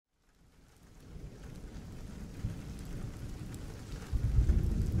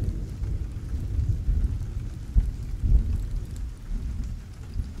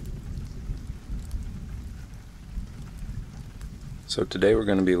So today we're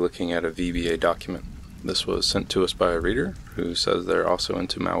going to be looking at a VBA document. This was sent to us by a reader who says they're also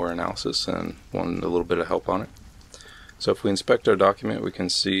into malware analysis and wanted a little bit of help on it. So if we inspect our document, we can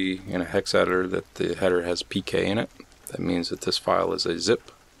see in a hex editor that the header has PK in it. That means that this file is a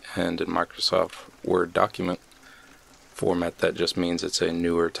zip, and in Microsoft Word document format that just means it's a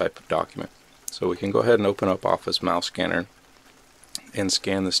newer type of document. So we can go ahead and open up Office Mouse Scanner and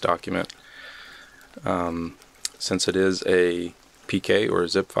scan this document. Since it is a PK or a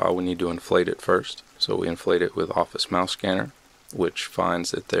zip file, we need to inflate it first. So we inflate it with Office Mouse Scanner, which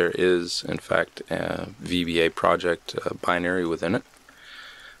finds that there is in fact a VBA project binary within it.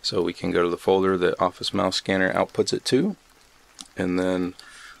 So we can go to the folder that Office Mouse Scanner outputs it to, and then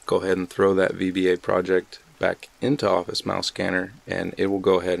go ahead and throw that VBA project back into Office Mouse Scanner, and it will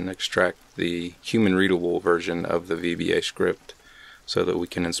go ahead and extract the human readable version of the VBA script so that we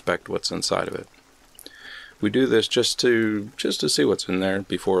can inspect what's inside of it. We do this just to see what's in there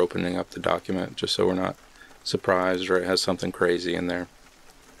before opening up the document, just so we're not surprised or it has something crazy in there,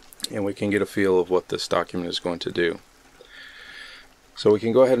 and we can get a feel of what this document is going to do. So we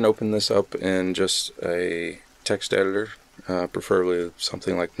can go ahead and open this up in just a text editor, preferably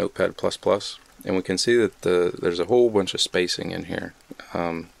something like Notepad++, and we can see that there's a whole bunch of spacing in here,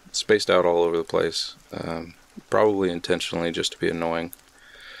 spaced out all over the place, probably intentionally just to be annoying.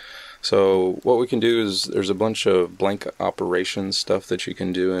 So what we can do is there's a bunch of blank operations stuff that you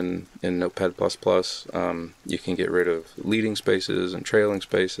can do in Notepad++. You can get rid of leading spaces and trailing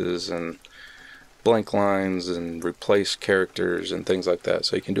spaces and blank lines and replace characters and things like that.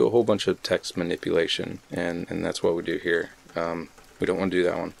 So you can do a whole bunch of text manipulation, and that's what we do here. We don't want to do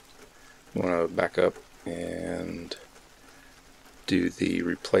that one. We want to back up and do the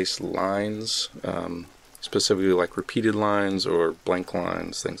replace lines, specifically like repeated lines or blank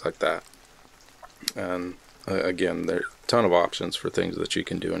lines, things like that. And again, there are a ton of options for things that you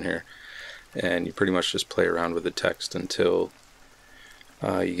can do in here, and you pretty much just play around with the text until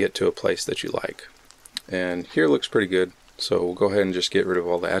you get to a place that you like. And here looks pretty good, so we'll go ahead and just get rid of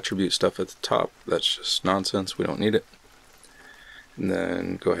all the attribute stuff at the top. That's just nonsense, we don't need it. And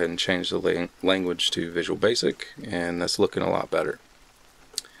then go ahead and change the language to Visual Basic, and that's looking a lot better.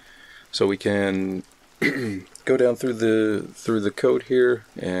 So we can go down through the code here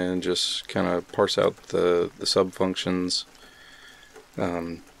and just kind of parse out the sub functions,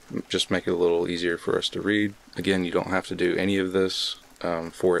 just make it a little easier for us to read. Again, you don't have to do any of this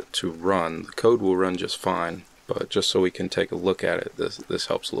for it to run. The code will run just fine, but just so we can take a look at it, this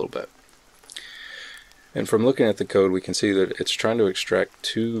helps a little bit. And from looking at the code, we can see that it's trying to extract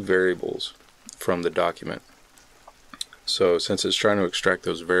two variables from the document. So since it's trying to extract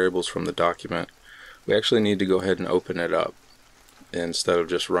those variables from the document, we actually need to go ahead and open it up instead of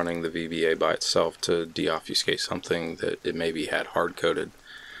just running the VBA by itself to deobfuscate something that it maybe had hard-coded.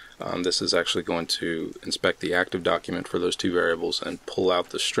 This is actually going to inspect the active document for those two variables and pull out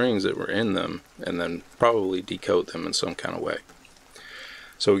the strings that were in them, and then probably decode them in some kind of way.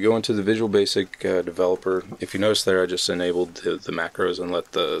 So we go into the Visual Basic developer. If you notice there, I just enabled the macros and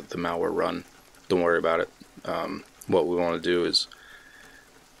let the malware run. Don't worry about it. What we want to do is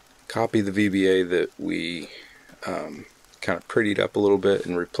copy the VBA that we kind of prettied up a little bit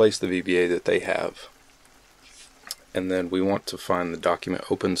and replace the VBA that they have. And then we want to find the document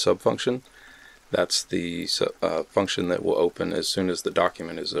open subfunction. That's the function that will open as soon as the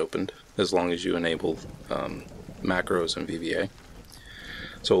document is opened, as long as you enable macros and VBA.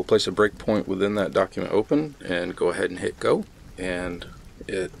 So we'll place a breakpoint within that document open and go ahead and hit go, and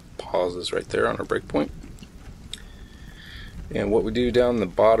it pauses right there on our breakpoint. And what we do down the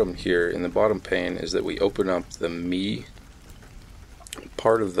bottom here in the bottom pane is that we open up the me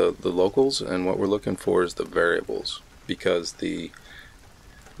part of the locals, and what we're looking for is the variables, because the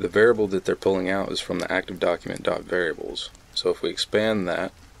variable that they're pulling out is from the active document .variables. So if we expand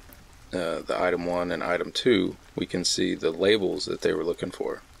that, the item 1 and item 2, we can see the labels that they were looking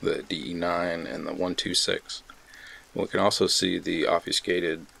for, the DE9 and the 126. We can also see the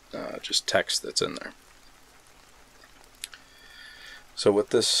obfuscated just text that's in there. So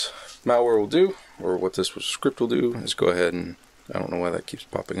what this malware will do, or what this script will do, is go ahead and, I don't know why that keeps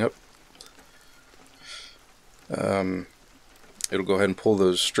popping up, it'll go ahead and pull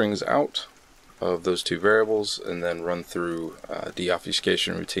those strings out of those two variables and then run through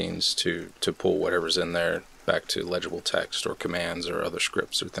deobfuscation routines to pull whatever's in there back to legible text or commands or other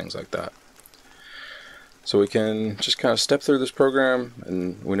scripts or things like that. So we can just kind of step through this program,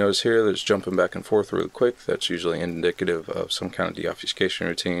 and we notice here that it's jumping back and forth really quick. That's usually indicative of some kind of deobfuscation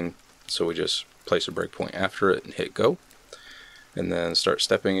routine. So we just place a breakpoint after it and hit go. and then start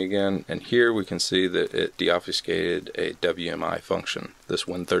stepping again, and here we can see that it deobfuscated a WMI function, this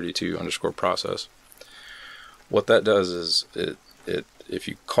win32_process. What that does is if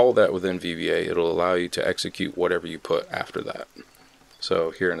you call that within VBA, it'll allow you to execute whatever you put after that.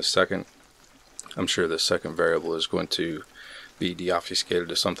 So here in a second, I'm sure the second variable is going to be deobfuscated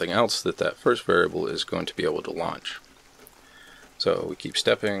to something else that first variable is going to be able to launch. So we keep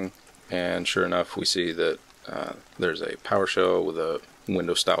stepping, and sure enough, we see that there's a PowerShell with a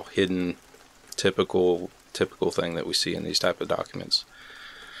window style hidden, typical thing that we see in these type of documents.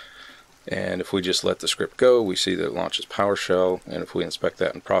 And if we just let the script go, we see that it launches PowerShell, and if we inspect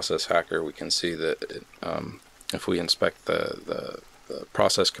that in Process Hacker, we can see that if we inspect the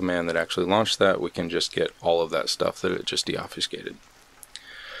process command that actually launched that, we can just get all of that stuff that it just deobfuscated.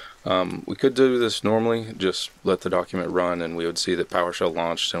 We could do this normally, just let the document run, and we would see that PowerShell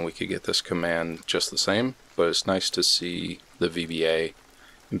launched, and we could get this command just the same, but it's nice to see the VBA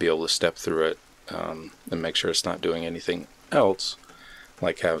and be able to step through it and make sure it's not doing anything else,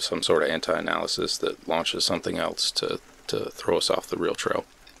 like have some sort of anti-analysis that launches something else to throw us off the real trail.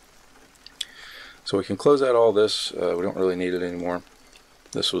 So we can close out all this. We don't really need it anymore.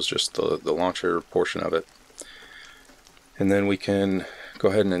 This was just the launcher portion of it. And then we can go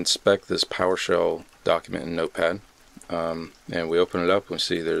ahead and inspect this PowerShell document in Notepad. And we open it up and we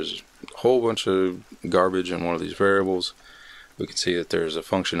see there's a whole bunch of garbage in one of these variables. We can see that there's a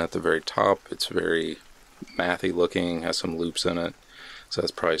function at the very top. It's very mathy looking, has some loops in it. So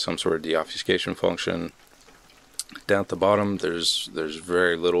that's probably some sort of deobfuscation function. Down at the bottom, there's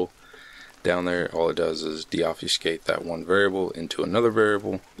very little. Down there, all it does is deobfuscate that one variable into another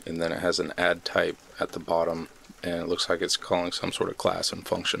variable, and then it has an add type at the bottom, and it looks like it's calling some sort of class and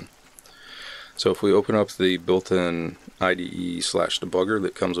function. So if we open up the built-in IDE/debugger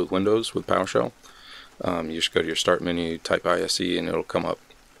that comes with Windows with PowerShell, you just go to your start menu, type ISE, and it'll come up,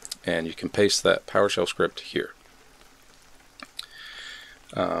 and you can paste that PowerShell script here.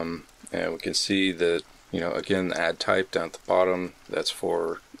 And we can see that, again, the add type down at the bottom, that's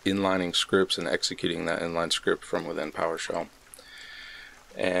for inlining scripts and executing that inline script from within PowerShell.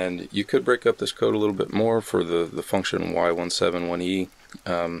 And you could break up this code a little bit more for the function y171e,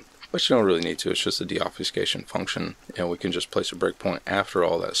 but you don't really need to. It's just a deobfuscation function, and we can just place a breakpoint after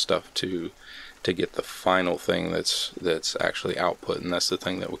all that stuff to get the final thing that's actually output, and that's the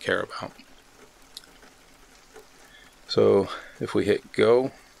thing that we care about. So if we hit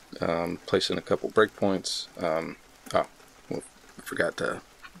go, place in a couple breakpoints. We forgot to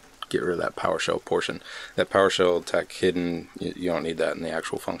get rid of that PowerShell portion. That PowerShell tech hidden, you don't need that in the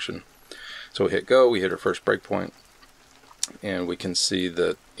actual function. So we hit go, we hit our first breakpoint, and we can see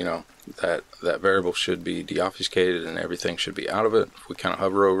that that variable should be deobfuscated and everything should be out of it. If we kind of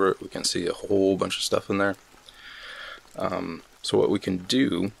hover over it, we can see a whole bunch of stuff in there. So what we can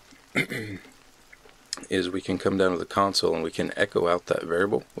do is we can come down to the console and we can echo out that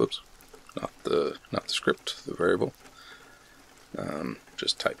variable. Whoops, not the script, the variable.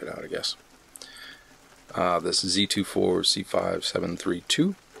 Just type it out, I guess. This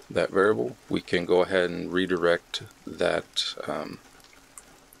Z24C5732, that variable, we can go ahead and redirect that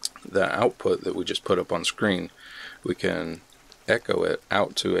that output that we just put up on screen. We can echo it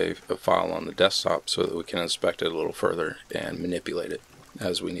out to a file on the desktop so that we can inspect it a little further and manipulate it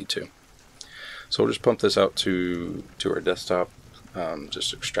as we need to. So we'll just pump this out to our desktop.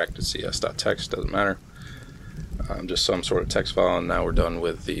 Just extracted cs.txt, doesn't matter. Just some sort of text file, and now we're done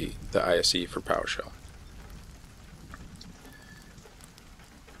with the ISE for PowerShell.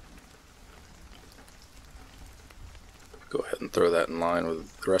 Go ahead and throw that in line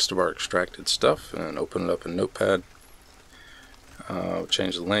with the rest of our extracted stuff and open it up in Notepad.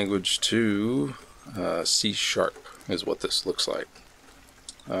 Change the language to C# is what this looks like.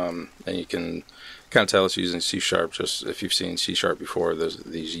 And you can kind of tell it's using C#, just if you've seen C# before, there's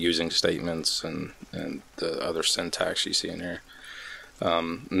these using statements and the other syntax you see in here.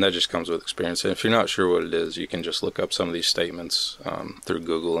 And that just comes with experience. And if you're not sure what it is, you can just look up some of these statements through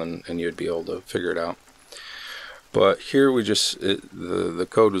Google and you'd be able to figure it out. But here we just, the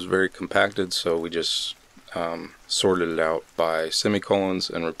code was very compacted, so we just sorted it out by semicolons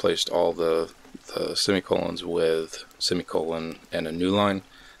and replaced all the semicolons with semicolon and a new line.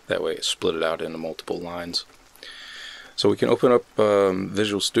 That way it split it out into multiple lines. So we can open up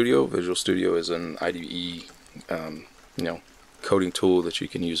Visual Studio. Visual Studio is an IDE coding tool that you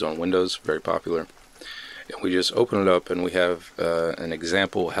can use on Windows, very popular. And we just open it up and we have an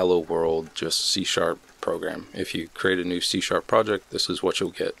example Hello World, just C# program. If you create a new C# project, this is what you'll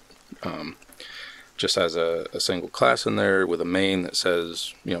get. Just has a single class in there with a main that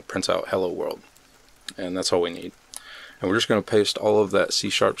says, prints out Hello World. And that's all we need. And we're just going to paste all of that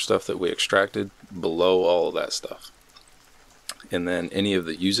C# stuff that we extracted below all of that stuff. And then any of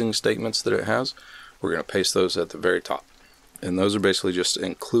the using statements that it has, we're going to paste those at the very top. And those are basically just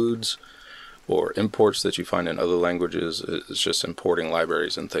includes or imports that you find in other languages. It's just importing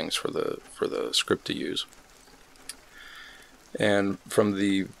libraries and things for the script to use. And from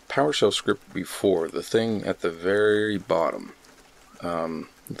the PowerShell script before, the thing at the very bottom, the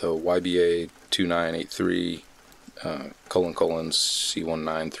YBA 2983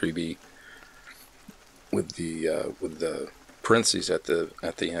 ::C193B with the parentheses at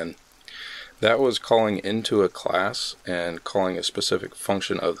the end, that was calling into a class and calling a specific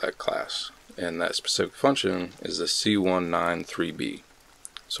function of that class, and that specific function is the C193B.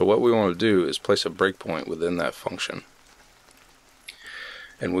 So what we want to do is place a breakpoint within that function,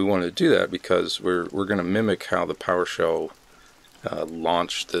 and we want to do that because we're going to mimic how the PowerShell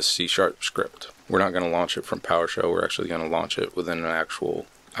launched this C# script. We're not going to launch it from PowerShell. We're actually going to launch it within an actual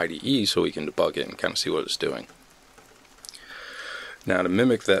IDE so we can debug it and kind of see what it's doing. Now, to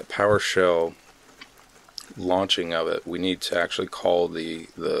mimic that PowerShell launching of it, we need to actually call the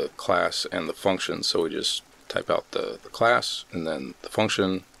class and the function. So we just type out the class and then the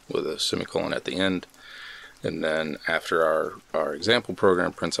function with a semicolon at the end. And then after our example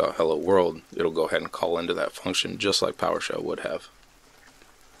program prints out hello world, it'll go ahead and call into that function just like PowerShell would have.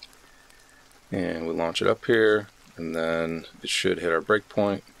 And we launch it up here, and then it should hit our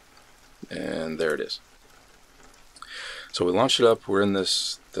breakpoint, and there it is. So we launch it up, we're in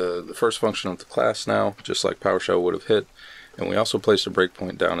this the first function of the class now, just like PowerShell would have hit, and we also placed a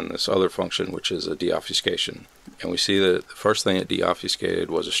breakpoint down in this other function, which is a deobfuscation. And we see that the first thing it deobfuscated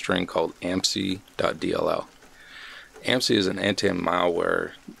was a string called amc.dll. AMC is an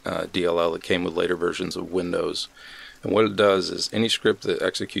anti-malware DLL that came with later versions of Windows. And what it does is any script that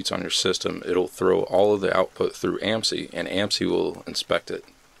executes on your system, it'll throw all of the output through AMC, and AMC will inspect it.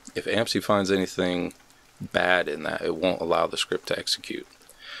 If AMC finds anything bad in that, it won't allow the script to execute.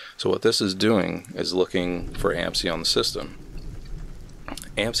 So what this is doing is looking for AMC on the system.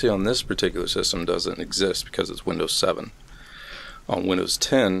 AMC on this particular system doesn't exist because it's Windows 7. On Windows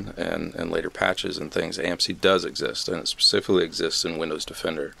 10 and later patches and things, AMC does exist, and it specifically exists in Windows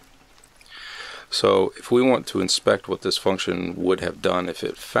Defender. So if we want to inspect what this function would have done if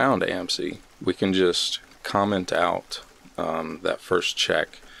it found AMC, we can just comment out that first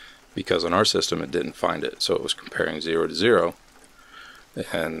check, because on our system it didn't find it. So it was comparing 0 to 0,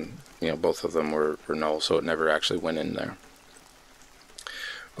 and both of them were null, so it never actually went in there.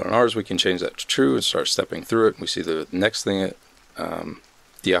 But on ours we can change that to true and start stepping through it. We see the next thing it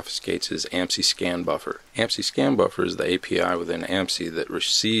deobfuscates is AMC scan buffer. AMC scan buffer is the API within AMC that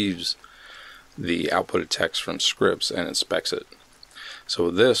receives the outputted text from scripts and inspects it. So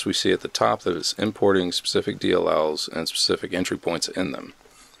with this, we see at the top that it's importing specific DLLs and specific entry points in them.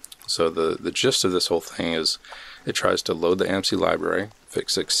 So the gist of this whole thing is it tries to load the AMC library. If it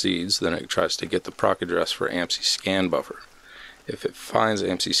succeeds, then it tries to get the proc address for AMC scan buffer. If it finds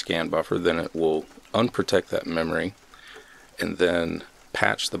AMC scan buffer, then it will unprotect that memory and then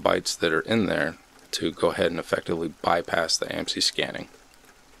patch the bytes that are in there to go ahead and effectively bypass the AMC scanning.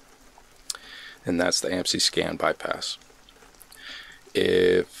 And that's the AMC scan bypass.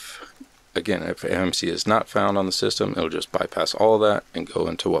 If AMC is not found on the system, it'll just bypass all of that and go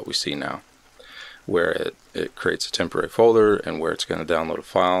into what we see now, where it creates a temporary folder and where it's going to download a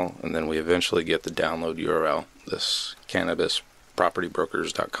file, and then we eventually get the download URL, this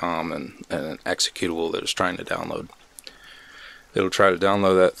cannabispropertybrokers.com, and an executable that it's trying to download. It'll try to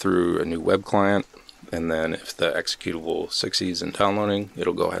download that through a new web client, and then if the executable succeeds in downloading,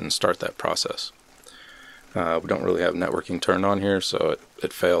 it'll go ahead and start that process. We don't really have networking turned on here, so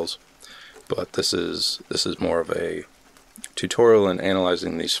it fails. But this is more of a tutorial in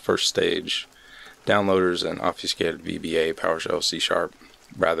analyzing these first stage downloaders and obfuscated VBA, PowerShell, C#,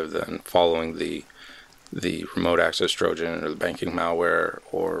 rather than following the remote access Trojan or the banking malware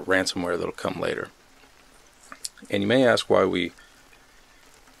or ransomware that'll come later. And you may ask why we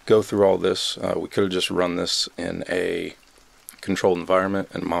go through all this. We could have just run this in a controlled environment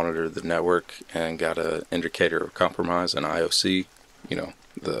and monitored the network and got an indicator of compromise, an IOC.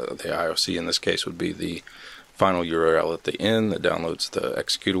 The IOC in this case would be the final URL at the end that downloads the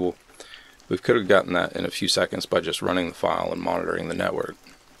executable. We could have gotten that in a few seconds by just running the file and monitoring the network.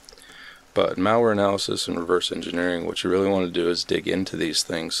 But malware analysis and reverse engineering, what you really want to do is dig into these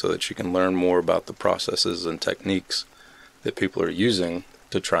things so that you can learn more about the processes and techniques that people are using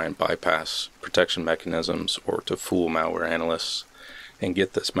to try and bypass protection mechanisms or to fool malware analysts and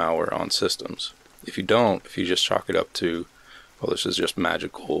get this malware on systems. If you just chalk it up to, well, this is just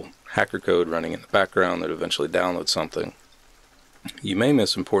magical hacker code running in the background that eventually downloads something, you may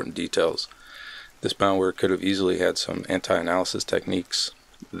miss important details. This malware could have easily had some anti-analysis techniques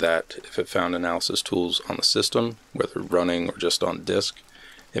that, if it found analysis tools on the system, whether running or just on disk,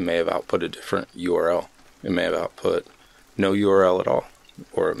 it may have output a different URL. It may have output no URL at all,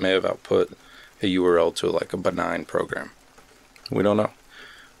 or it may have output a URL to like a benign program. We don't know.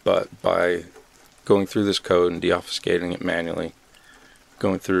 But by going through this code and deobfuscating it manually,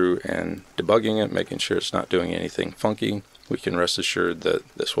 going through and debugging it, making sure it's not doing anything funky, we can rest assured that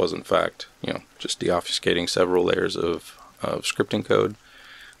this was in fact, just deobfuscating several layers of scripting code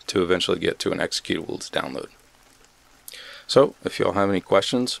to eventually get to an executable to download. So if y'all have any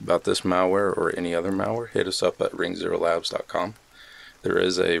questions about this malware or any other malware, hit us up at ringzerolabs.com. There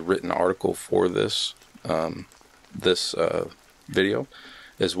is a written article for this video,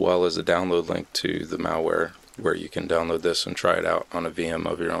 as well as a download link to the malware where you can download this and try it out on a VM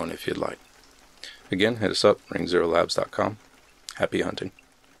of your own if you'd like. Again, hit us up, ringzerolabs.com. Happy hunting.